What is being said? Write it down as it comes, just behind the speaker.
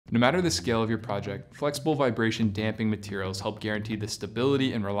No matter the scale of your project, flexible vibration damping materials help guarantee the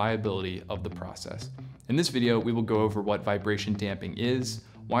stability and reliability of the process. In this video, we will go over what vibration damping is,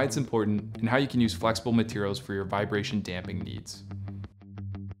 why it's important, and how you can use flexible materials for your vibration damping needs.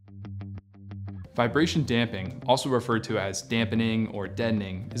 Vibration damping, also referred to as dampening or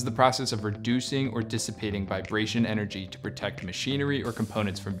deadening, is the process of reducing or dissipating vibration energy to protect machinery or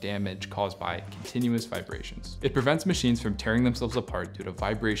components from damage caused by continuous vibrations. It prevents machines from tearing themselves apart due to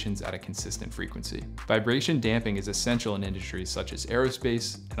vibrations at a consistent frequency. Vibration damping is essential in industries such as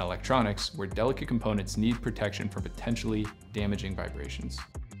aerospace and electronics, where delicate components need protection from potentially damaging vibrations.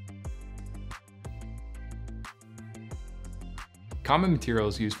 Common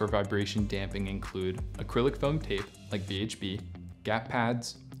materials used for vibration damping include acrylic foam tape, like VHB, gap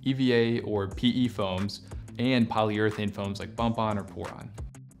pads, EVA or PE foams, and polyurethane foams like bump-on or pour-on.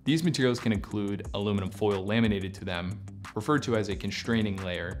 These materials can include aluminum foil laminated to them, referred to as a constraining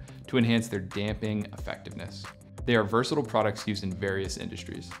layer, to enhance their damping effectiveness. They are versatile products used in various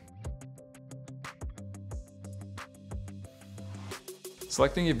industries.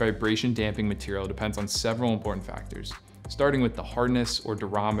 Selecting a vibration damping material depends on several important factors, starting with the hardness or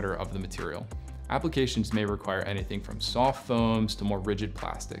durometer of the material. Applications may require anything from soft foams to more rigid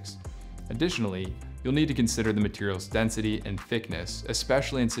plastics. Additionally, you'll need to consider the material's density and thickness,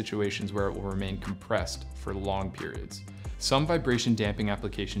 especially in situations where it will remain compressed for long periods. Some vibration damping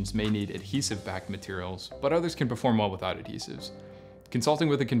applications may need adhesive-backed materials, but others can perform well without adhesives. Consulting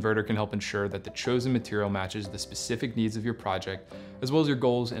with a converter can help ensure that the chosen material matches the specific needs of your project, as well as your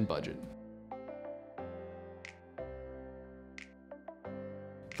goals and budget.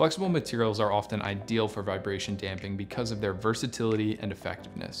 Flexible materials are often ideal for vibration damping because of their versatility and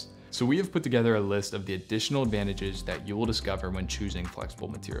effectiveness. So we have put together a list of the additional advantages that you will discover when choosing flexible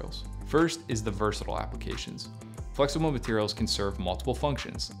materials. First is the versatile applications. Flexible materials can serve multiple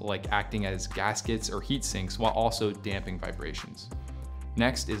functions, like acting as gaskets or heat sinks while also damping vibrations.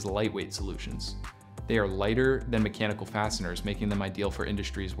 Next is lightweight solutions. They are lighter than mechanical fasteners, making them ideal for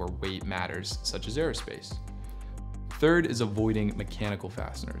industries where weight matters, such as aerospace. Third is avoiding mechanical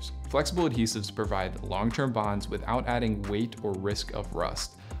fasteners. Flexible adhesives provide long-term bonds without adding weight or risk of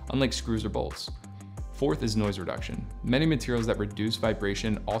rust, unlike screws or bolts. Fourth is noise reduction. Many materials that reduce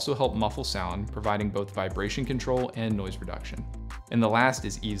vibration also help muffle sound, providing both vibration control and noise reduction. And the last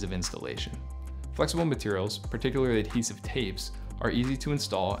is ease of installation. Flexible materials, particularly adhesive tapes, are easy to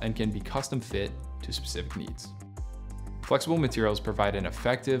install and can be custom fit to specific needs. Flexible materials provide an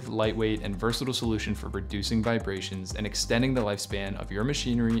effective, lightweight, and versatile solution for reducing vibrations and extending the lifespan of your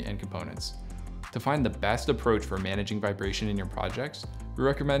machinery and components. To find the best approach for managing vibration in your projects, we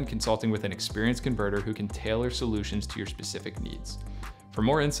recommend consulting with an experienced converter who can tailor solutions to your specific needs. For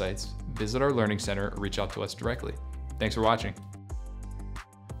more insights, visit our Learning Center or reach out to us directly. Thanks for watching.